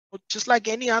just like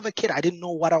any other kid, I didn't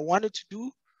know what I wanted to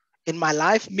do in my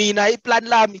life. Me, I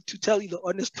plan me to tell you the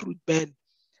honest truth, Ben.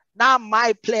 Now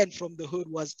my plan from the hood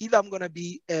was either I'm gonna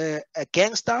be a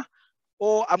gangster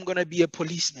or I'm gonna be a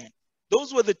policeman.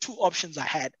 Those were the two options I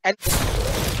had. And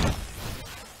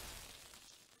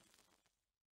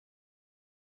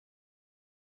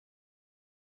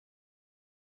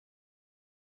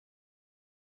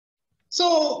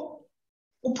so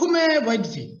uphume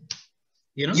Whiteville,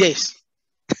 you know? yes.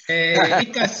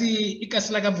 Ikasi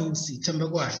lakavusi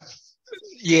Thembekwane.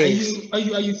 Yes.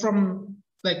 Are you from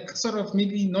like sort of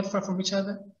maybe not far from each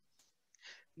other?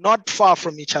 Not far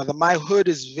from each other. My hood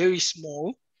is very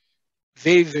small,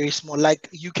 very, very small. Like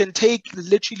you can take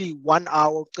literally 1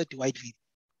 hour to Whiteville.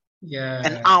 Yeah.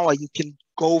 An hour you can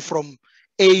go from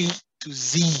A to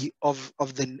Z of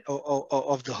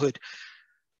the hood.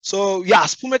 So yeah,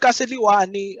 Spumeka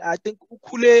Seliwani, I think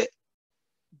ukule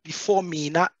before me,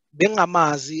 not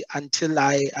Bengamazi until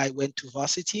I went to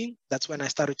varsity. That's when I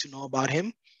started to know about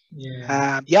him.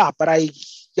 Yeah. But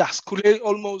Skule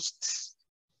almost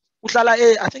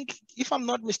I think if I'm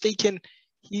not mistaken,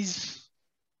 he's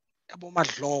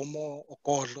Abomadlomo or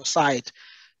Godlo side.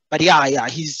 But yeah,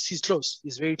 he's close.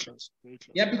 He's very close. Very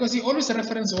close. Yeah, because he always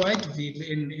references Whiteville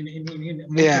in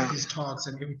most of his talks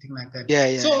and everything like that.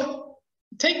 Yeah. So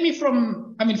take me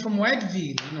from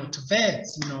Whiteville, to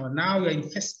Wits, now you're in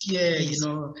first year, Yes.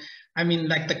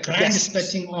 like the grind is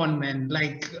starting on, man.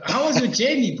 Like, how was your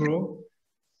journey, bro?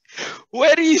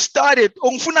 Where do you start it? Do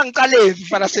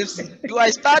I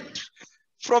start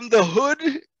from the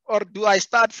hood or do I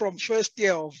start from first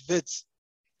year of Wits?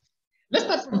 Let's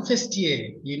start from first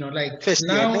year, like first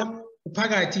now year,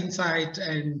 Upagat inside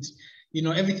and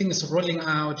everything is rolling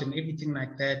out and everything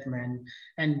like that, man.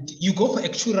 And you go for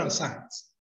Actuarial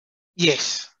Science.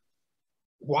 Yes.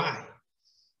 Why?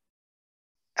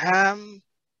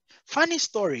 Funny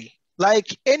story.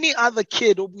 Like any other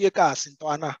kid,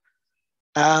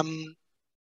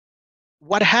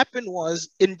 what happened was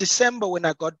in December when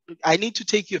I need to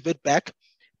take you a bit back.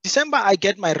 December, I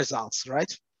get my results,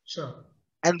 right? Sure.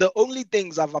 And the only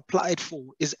things I've applied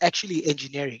for is actually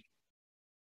engineering.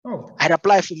 Oh. I'd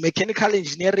applied for mechanical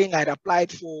engineering. I'd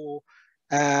applied for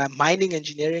mining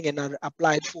engineering, and I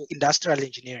applied for industrial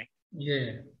engineering.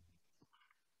 Yeah.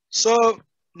 So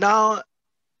now,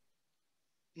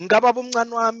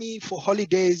 for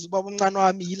holidays,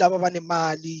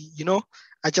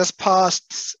 I just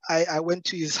passed. I went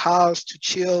to his house to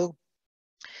chill.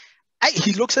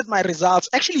 He looks at my results.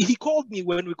 Actually, he called me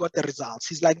when we got the results.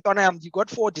 He's like, Tona, you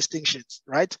got 4 distinctions,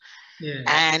 right? Yeah.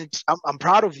 And I'm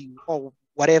proud of you, or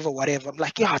whatever. I'm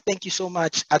like, yeah, thank you so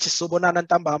much. I spend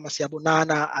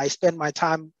my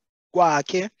time.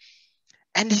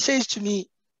 And he says to me,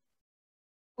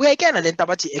 we again at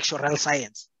Actuarial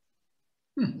Science.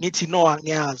 Man,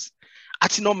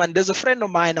 there's a friend of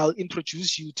mine, I'll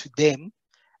introduce you to them.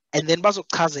 And then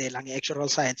Actuarial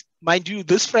Science. Mind you,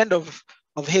 this friend of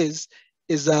his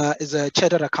is a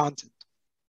chartered accountant.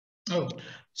 Oh.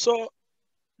 So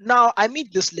now I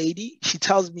meet this lady. She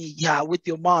tells me, yeah, with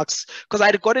your marks, because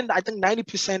I'd gotten, I think,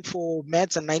 90% for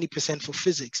maths and 90% for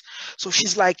physics. So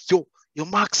she's like, yo, your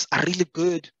marks are really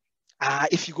good.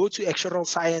 If you go to Actuarial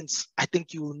Science, I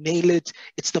think you will nail it.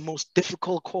 It's the most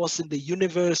difficult course in the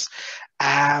universe.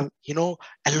 A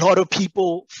lot of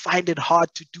people find it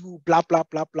hard to do, blah, blah,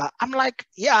 blah, blah. I'm like,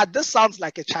 yeah, this sounds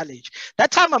like a challenge. That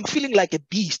time I'm feeling like a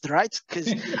beast, right?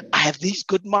 Because I have these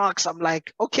good marks. I'm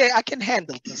like, okay, I can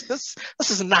handle this. This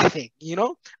is nothing,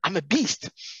 I'm a beast.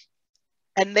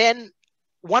 And then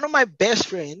one of my best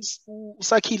friends,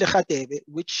 Usakile Khatebe,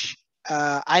 which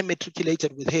I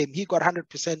matriculated with him. He got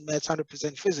 100% maths,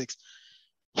 100% physics.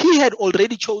 He had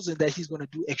already chosen that he's going to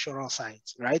do Actuarial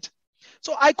Science, right?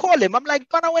 So I call him. I'm like,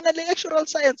 "Pana, when I do Actuarial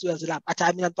Science, was lap. At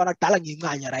I mean, Pana talang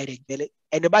inganya writing bele.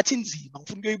 And the batinzi, mang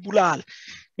fungo ibulal.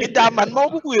 Kita man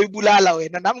mo ko ibulala we.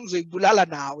 Nanamang zo ibulala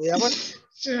na we.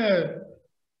 Sure.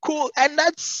 Cool. And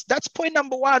that's point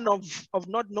number 1 of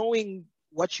not knowing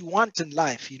what you want in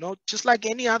life. Just like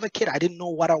any other kid, I didn't know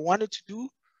what I wanted to do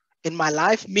in my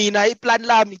life. Me, I plan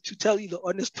me to tell you the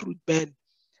honest truth, Ben.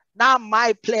 Now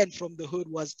my plan from the hood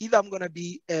was either I'm gonna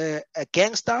be a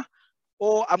gangster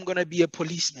or I'm gonna be a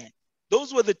policeman.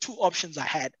 Those were the two options I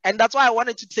had, and that's why I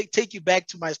wanted to take you back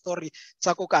to my story,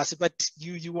 Sakokasi. But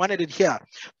you wanted it here,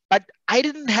 but I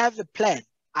didn't have a plan.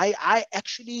 I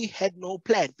actually had no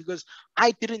plan because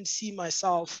I didn't see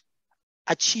myself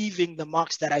achieving the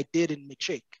marks that I did in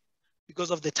matric because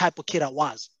of the type of kid I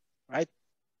was, right?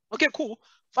 Okay, cool.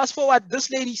 Fast forward, this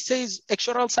lady says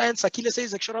Actuarial Science, Akila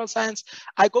says Actuarial Science.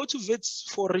 I go to Wits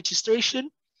for registration,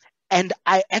 and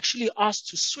I actually asked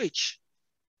to switch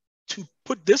to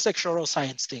put this Actuarial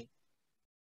Science thing.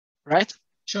 right?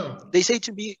 Sure. They say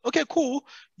to me, okay, cool,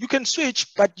 you can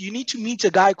switch, but you need to meet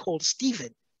a guy called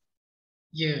Steven.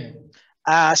 Yeah.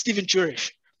 Steven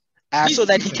Jurish, so This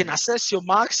that he can Stephen. assess your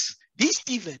marks. This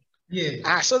Steven,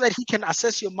 Yeah. so that he can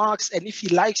assess your marks, and if he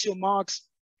likes your marks,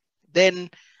 then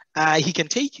he can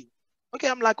take you. Okay,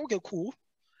 I'm like, okay, cool.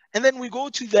 And then we go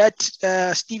to that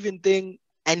Steven thing,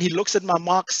 and he looks at my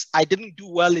marks. I didn't do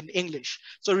well in English.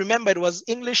 So remember, it was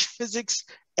English, physics,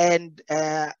 and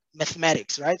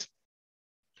mathematics, right?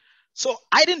 So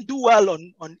I didn't do well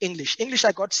on English. English,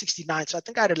 I got 69. So I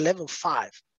think I had a level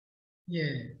 5.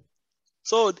 Yeah.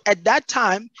 So at that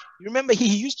time, you remember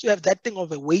he used to have that thing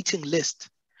of a waiting list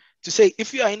to say,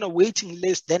 if you are in a waiting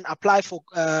list, then apply for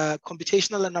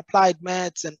computational and applied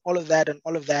maths and all of that and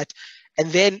all of that. And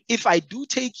then if I do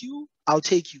take you, I'll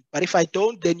take you. But if I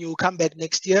don't, then you'll come back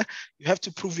next year. You have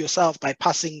to prove yourself by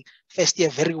passing first year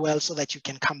very well so that you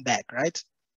can come back, right?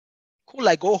 Cool,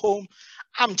 I go home.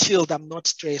 I'm chilled. I'm not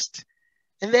stressed.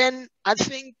 And then I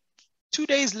think 2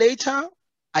 days later,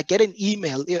 I get an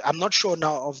email. I'm not sure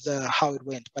now of how it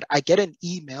went, but I get an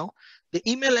email. The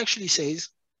email actually says,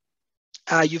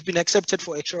 you've been accepted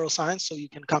for actuarial science, so you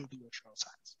can come do actuarial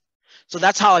science. So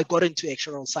that's how I got into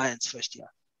actuarial science first year.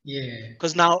 Yeah.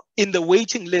 Because now in the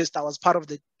waiting list, I was part of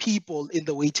the people in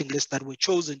the waiting list that were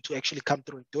chosen to actually come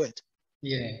through and do it.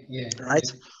 Yeah. Yeah. Right.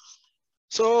 Yeah.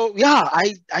 So yeah,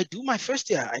 I do my first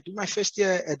year. I do my first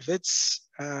year at Wits.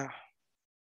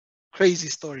 Crazy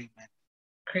story, man.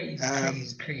 Crazy.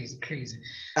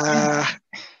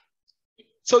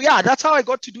 So yeah, that's how I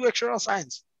got to do actuarial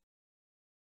science.